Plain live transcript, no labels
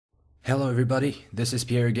Hello everybody, this is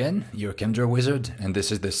Pierre again, your ChemDraw wizard, and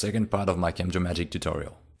this is the second part of my ChemDraw Magic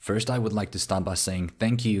tutorial. First, I would like to start by saying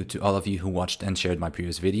thank you to all of you who watched and shared my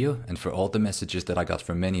previous video, and for all the messages that I got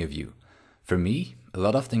from many of you. For me, a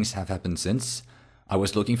lot of things have happened since. I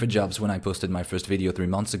was looking for jobs when I posted my first video 3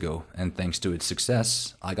 months ago, and thanks to its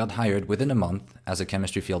success, I got hired within a month as a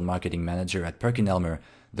chemistry field marketing manager at PerkinElmer,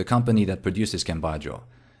 the company that produces ChemBioDraw,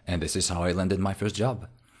 and this is how I landed my first job.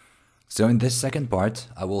 So in this second part,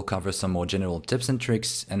 I will cover some more general tips and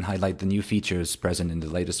tricks and highlight the new features present in the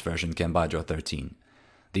latest version ChemBioDraw13.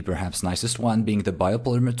 The perhaps nicest one being the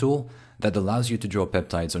biopolymer tool that allows you to draw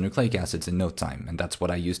peptides or nucleic acids in no time, and that's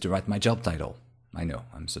what I used to write my job title. I know,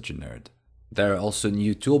 I'm such a nerd. There are also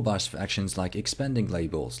new toolbars for actions like expanding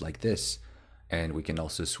labels like this, and we can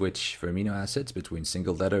also switch for amino acids between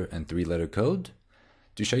single letter and 3-letter code.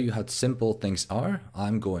 To show you how simple things are,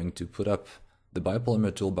 I'm going to put up the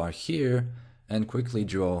biopolymer toolbar here and quickly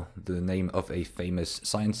draw the name of a famous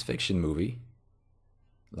science fiction movie.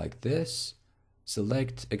 Like this.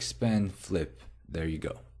 Select, expand, flip. There you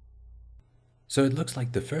go. So it looks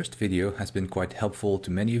like the first video has been quite helpful to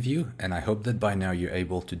many of you, and I hope that by now you're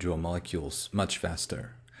able to draw molecules much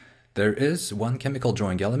faster. There is one chemical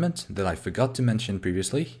drawing element that I forgot to mention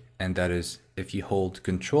previously, and that is if you hold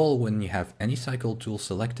Ctrl when you have any cycle tool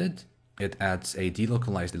selected, it adds a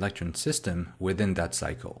delocalized electron system within that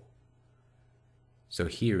cycle. So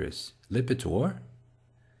here is Lipitor,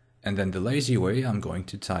 and then the lazy way I'm going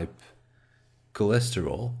to type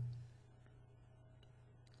cholesterol,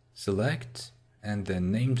 select, and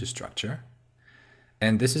then name the structure.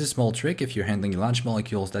 And this is a small trick if you're handling large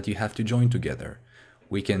molecules that you have to join together.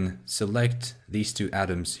 We can select these two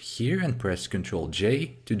atoms here and press Ctrl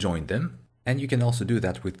J to join them, and you can also do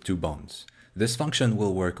that with 2 bonds. This function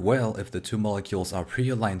will work well if the 2 molecules are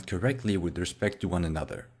pre-aligned correctly with respect to one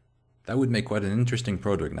another. That would make quite an interesting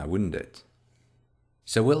product now, wouldn't it?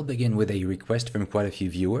 So we'll begin with a request from quite a few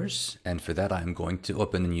viewers, and for that I'm going to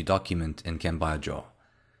open a new document in ChemBioDraw.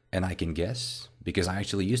 And I can guess, because I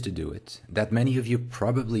actually used to do it, that many of you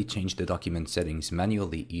probably change the document settings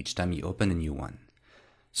manually each time you open a new one.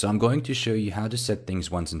 So I'm going to show you how to set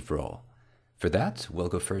things once and for all. For that, we'll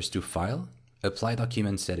go first to File, Apply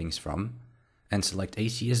Document Settings From, and select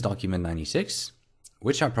ACS Document 96,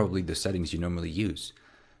 which are probably the settings you normally use.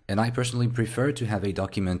 And I personally prefer to have a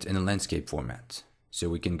document in a landscape format. So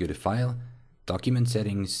we can go to File, Document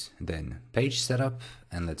Settings, then Page Setup,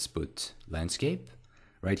 and let's put Landscape.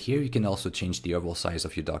 Right here you can also change the overall size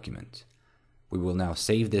of your document. We will now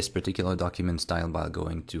save this particular document style by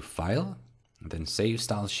going to File, then Save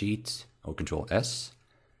Style Sheet, or Ctrl S,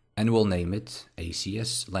 and we'll name it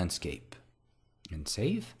ACS Landscape. And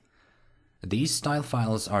save. These style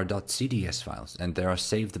files are .cds files, and they are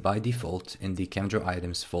saved by default in the ChemDraw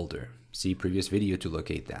items folder. See previous video to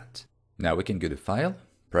locate that. Now we can go to File,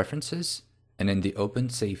 Preferences, and in the Open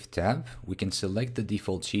Save tab, we can select the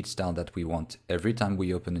default sheet style that we want every time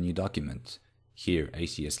we open a new document. Here,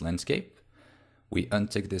 ACS Landscape. We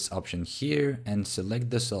untick this option here and select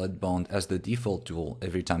the solid bond as the default tool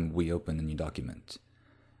every time we open a new document.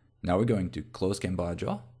 Now we're going to close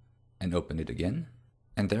ChemBioDraw and open it again.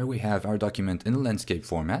 And there we have our document in the landscape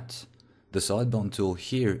format. The solid bond tool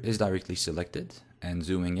here is directly selected, and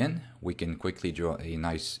zooming in, we can quickly draw a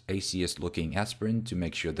nice ACS looking aspirin to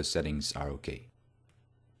make sure the settings are okay.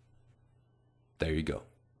 There you go.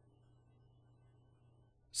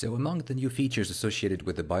 So among the new features associated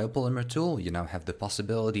with the biopolymer tool, you now have the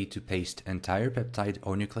possibility to paste entire peptide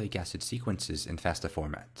or nucleic acid sequences in FASTA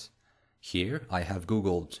format. Here I have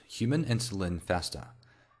googled human insulin FASTA.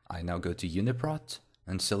 I now go to Uniprot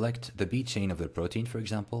and select the B chain of the protein, for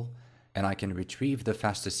example, and I can retrieve the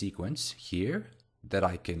FASTA sequence here that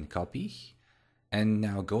I can copy. And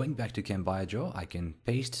now going back to ChemBioDraw, I can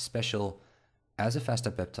paste special as a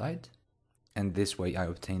FASTA peptide, and this way I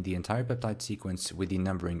obtain the entire peptide sequence with the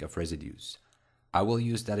numbering of residues. I will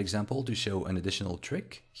use that example to show an additional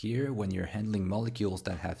trick here when you're handling molecules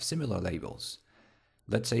that have similar labels.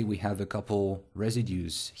 Let's say we have a couple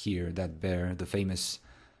residues here that bear the famous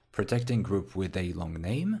protecting group with a long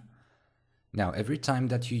name. Now every time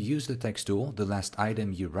that you use the text tool, the last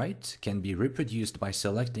item you write can be reproduced by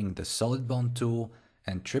selecting the solid bond tool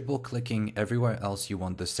and triple clicking everywhere else you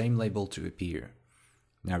want the same label to appear.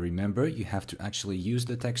 Now remember, you have to actually use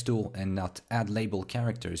the text tool and not add label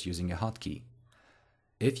characters using a hotkey.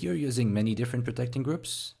 If you're using many different protecting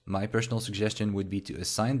groups, my personal suggestion would be to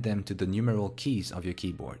assign them to the numeral keys of your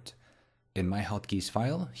keyboard. In my hotkeys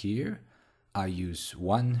file here, I use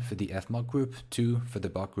 1 for the FMOC group, 2 for the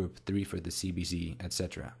BOC group, 3 for the CBZ,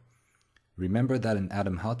 etc. Remember that an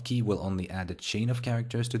atom hotkey will only add a chain of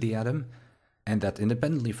characters to the atom, and that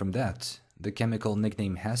independently from that, the chemical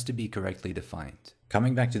nickname has to be correctly defined.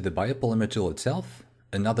 Coming back to the biopolymer tool itself,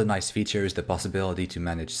 another nice feature is the possibility to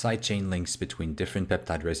manage side chain links between different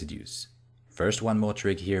peptide residues. First, one more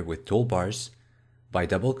trick here with toolbars. By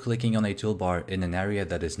double-clicking on a toolbar in an area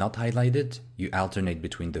that is not highlighted, you alternate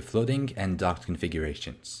between the floating and docked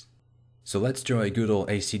configurations. So let's draw a good old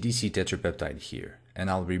AC/DC tetrapeptide here, and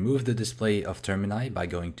I'll remove the display of termini by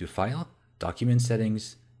going to File, Document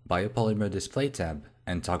Settings, Biopolymer Display tab,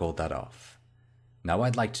 and toggle that off. Now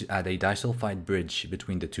I'd like to add a disulfide bridge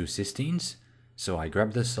between the two cysteines, so I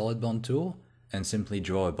grab the solid bond tool and simply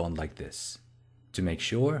draw a bond like this. To make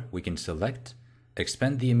sure, we can select,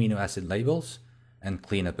 expand the amino acid labels, and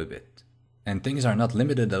clean up a bit. And things are not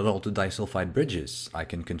limited at all to disulfide bridges. I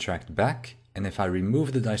can contract back, and if I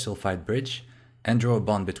remove the disulfide bridge and draw a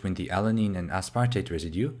bond between the alanine and aspartate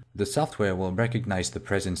residue, the software will recognize the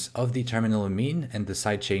presence of the terminal amine and the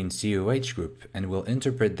side chain COH group and will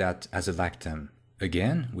interpret that as a lactam.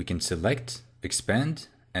 Again, we can select, expand,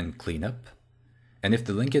 and clean up. And if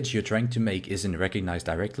the linkage you're trying to make isn't recognized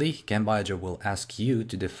directly, ChemBioDraw will ask you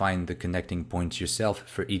to define the connecting points yourself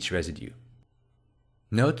for each residue.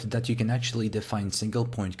 Note that you can actually define single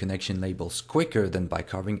point connection labels quicker than by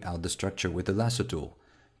carving out the structure with the lasso tool.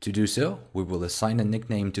 To do so, we will assign a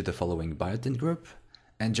nickname to the following biotin group,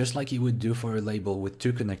 and just like you would do for a label with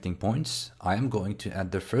two connecting points, I am going to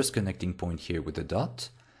add the first connecting point here with a dot,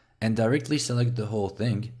 and directly select the whole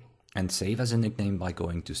thing, and save as a nickname by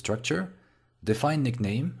going to Structure, Define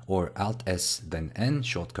Nickname, or Alt-S then N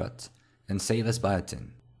shortcut, and save as biotin.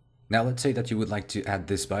 Now let's say that you would like to add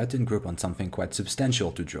this biotin group on something quite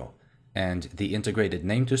substantial to draw, and the integrated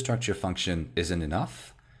name to structure function isn't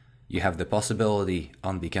enough. You have the possibility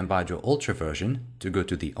on the ChemBioDraw Ultra version to go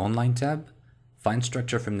to the Online tab, find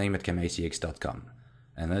structure from name at chemacx.com,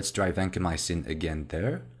 and let's try vancomycin again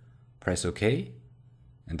there, press OK,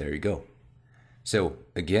 and there you go. So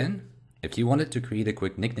again, if you wanted to create a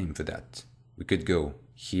quick nickname for that, we could go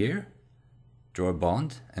here, draw a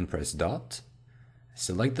bond and press dot,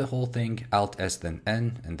 select the whole thing, Alt-S then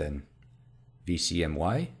N, and then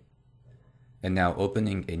VCMY. And now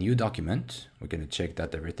opening a new document, we're going to check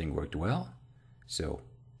that everything worked well. So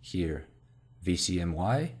here,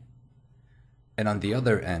 VCMY. And on the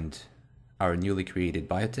other end, our newly created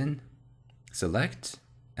biotin, select,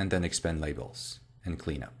 and then expand labels, and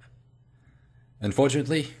clean up.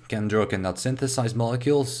 Unfortunately, ChemDraw cannot synthesize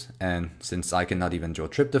molecules, and since I cannot even draw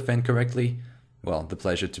tryptophan correctly, well, the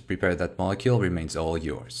pleasure to prepare that molecule remains all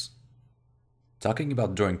yours. Talking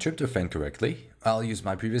about drawing tryptophan correctly, I'll use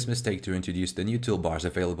my previous mistake to introduce the new toolbars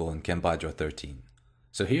available in ChemBioDraw13.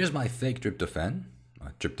 So here's my fake tryptophan,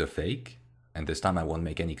 tryptofake, and this time I won't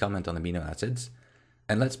make any comment on amino acids,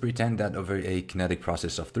 and let's pretend that over a kinetic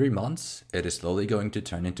process of 3 months, it is slowly going to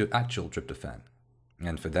turn into actual tryptophan.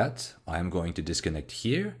 And for that, I am going to disconnect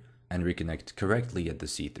here and reconnect correctly at the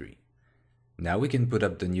C3. Now we can put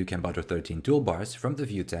up the new ChemBioDraw13 toolbars from the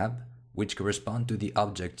View tab, which correspond to the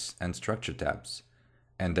Objects and Structure tabs.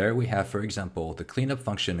 And there we have, for example, the cleanup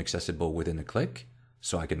function accessible within a click,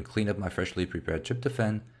 so I can clean up my freshly prepared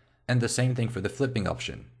tryptophan, and the same thing for the flipping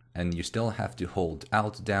option, and you still have to hold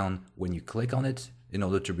Alt down when you click on it in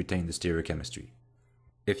order to retain the stereochemistry.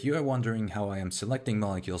 If you are wondering how I am selecting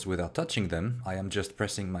molecules without touching them, I am just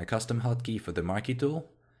pressing my custom hotkey for the marquee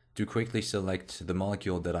tool to quickly select the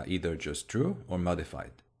molecule that I either just drew or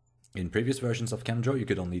modified. In previous versions of ChemDraw, you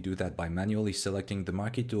could only do that by manually selecting the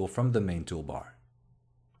marquee tool from the main toolbar.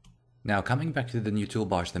 Now coming back to the new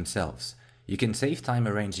toolbars themselves, you can save time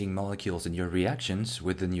arranging molecules in your reactions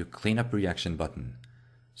with the new Cleanup Reaction button.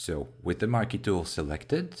 So with the marquee tool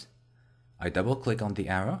selected, I double click on the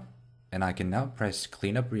arrow, and I can now press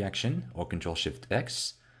Cleanup Reaction or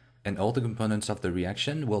Ctrl-Shift-X, and all the components of the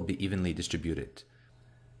reaction will be evenly distributed.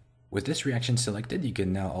 With this reaction selected, you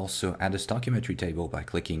can now also add a stoichiometry table by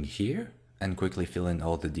clicking here and quickly fill in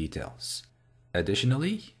all the details.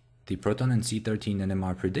 Additionally, the proton and C13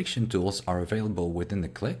 NMR prediction tools are available within the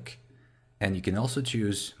click, and you can also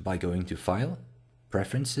choose by going to File,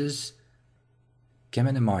 Preferences,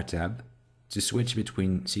 ChemNMR tab to switch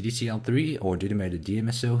between CDCl3 or deuterated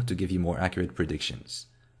DMSO to give you more accurate predictions.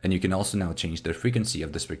 And you can also now change the frequency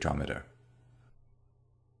of the spectrometer.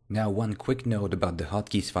 Now one quick note about the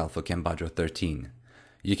Hotkeys file for ChemBioDraw13.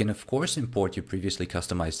 You can of course import your previously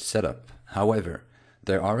customized setup. However,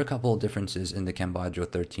 there are a couple of differences in the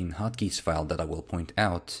ChemBioDraw13 Hotkeys file that I will point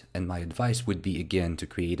out, and my advice would be again to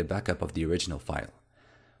create a backup of the original file.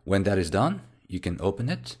 When that is done, you can open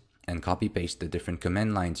it and copy-paste the different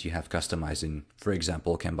command lines you have customized in, for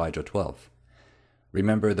example, ChemBioDraw12.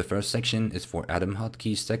 Remember, the first section is for atom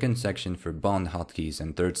hotkeys, second section for bond hotkeys,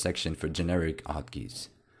 and third section for generic hotkeys.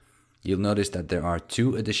 You'll notice that there are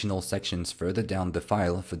 2 additional sections further down the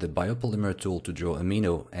file for the biopolymer tool to draw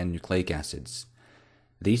amino and nucleic acids.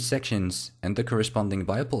 These sections and the corresponding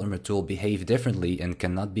biopolymer tool behave differently and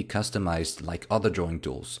cannot be customized like other drawing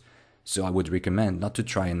tools, so I would recommend not to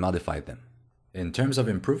try and modify them. In terms of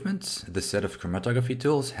improvements, the set of chromatography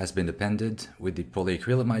tools has been appended with the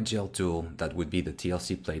polyacrylamide gel tool that would be the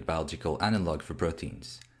TLC plate biological analog for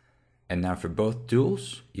proteins. And now for both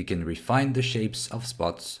tools, you can refine the shapes of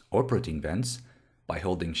spots or protein bands by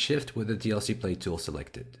holding Shift with the TLC plate tool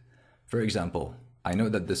selected. For example, I know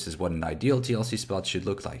that this is what an ideal TLC spot should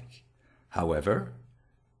look like. However,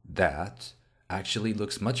 that actually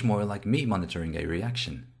looks much more like me monitoring a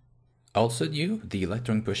reaction. Also new, the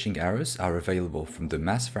electron pushing arrows are available from the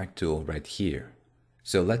mass frac tool right here.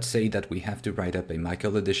 So let's say that we have to write up a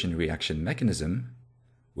Michael addition reaction mechanism.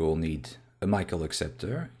 We'll need a Michael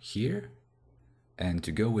acceptor here, and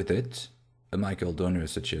to go with it, a Michael donor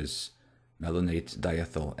such as malonate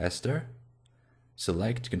diethyl ester.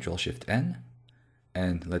 Select Ctrl-Shift-N,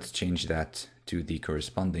 and let's change that to the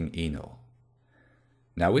corresponding enol.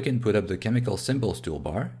 Now we can put up the chemical symbols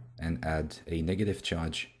toolbar and add a negative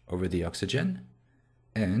charge over the oxygen,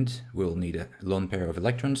 and we'll need a lone pair of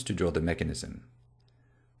electrons to draw the mechanism.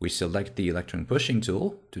 We select the electron pushing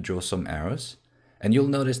tool to draw some arrows, and you'll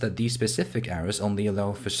notice that these specific arrows only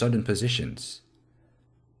allow for certain positions.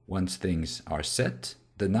 Once things are set,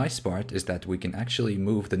 the nice part is that we can actually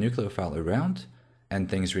move the nucleophile around and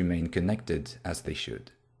things remain connected as they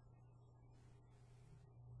should.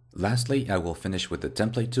 Lastly, I will finish with the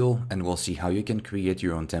template tool and we'll see how you can create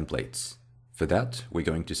your own templates. For that, we're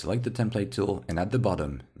going to select the template tool and at the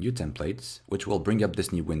bottom, new templates, which will bring up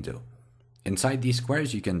this new window. Inside these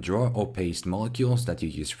squares, you can draw or paste molecules that you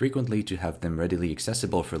use frequently to have them readily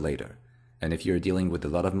accessible for later. And if you're dealing with a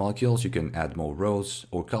lot of molecules, you can add more rows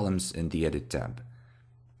or columns in the Edit tab.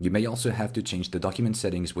 You may also have to change the document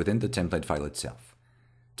settings within the template file itself.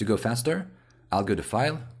 To go faster, I'll go to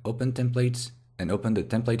File, Open Templates, and open the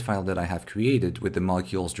template file that I have created with the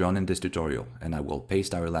molecules drawn in this tutorial, and I will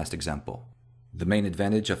paste our last example. The main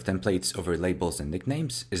advantage of templates over labels and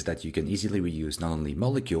nicknames is that you can easily reuse not only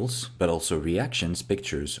molecules, but also reactions,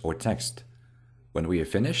 pictures, or text. When we are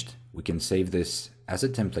finished, we can save this as a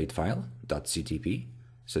template file, .ctp,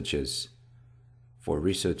 such as for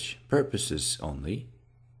research purposes only,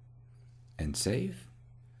 and save.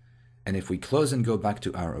 And if we close and go back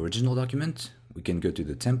to our original document, we can go to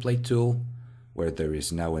the template tool, where there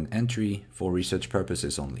is now an entry for research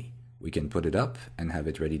purposes only. We can put it up and have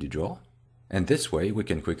it ready to draw. And this way we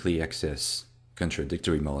can quickly access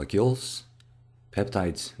contradictory molecules,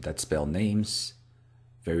 peptides that spell names,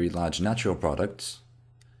 very large natural products,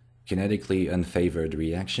 kinetically unfavored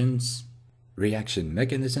reactions, reaction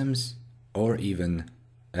mechanisms, or even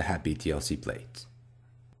a happy TLC plate.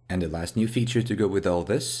 And the last new feature to go with all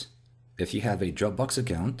this, if you have a Dropbox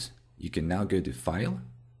account, you can now go to File,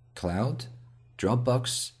 Cloud,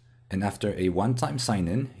 Dropbox, and after a one-time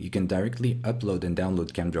sign-in, you can directly upload and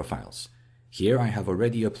download ChemDraw files. Here I have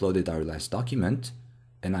already uploaded our last document,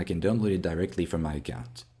 and I can download it directly from my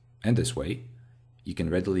account. And this way, you can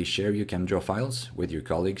readily share your ChemDraw files with your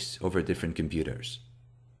colleagues over different computers.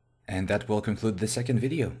 And that will conclude the second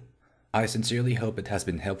video. I sincerely hope it has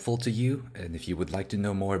been helpful to you, and if you would like to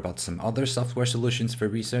know more about some other software solutions for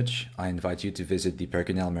research, I invite you to visit the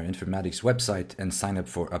PerkinElmer Informatics website and sign up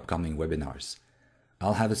for upcoming webinars.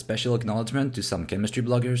 I'll have a special acknowledgement to some chemistry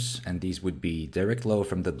bloggers, and these would be Derek Lowe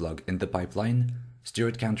from the blog In the Pipeline,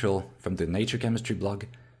 Stuart Cantrell from the Nature Chemistry blog,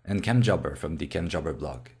 and ChemJobber from the ChemJobber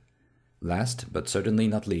blog. Last, but certainly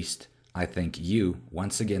not least, I thank you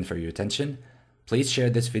once again for your attention. Please share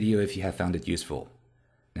this video if you have found it useful.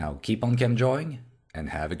 Now keep on chem drawing, and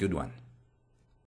have a good one.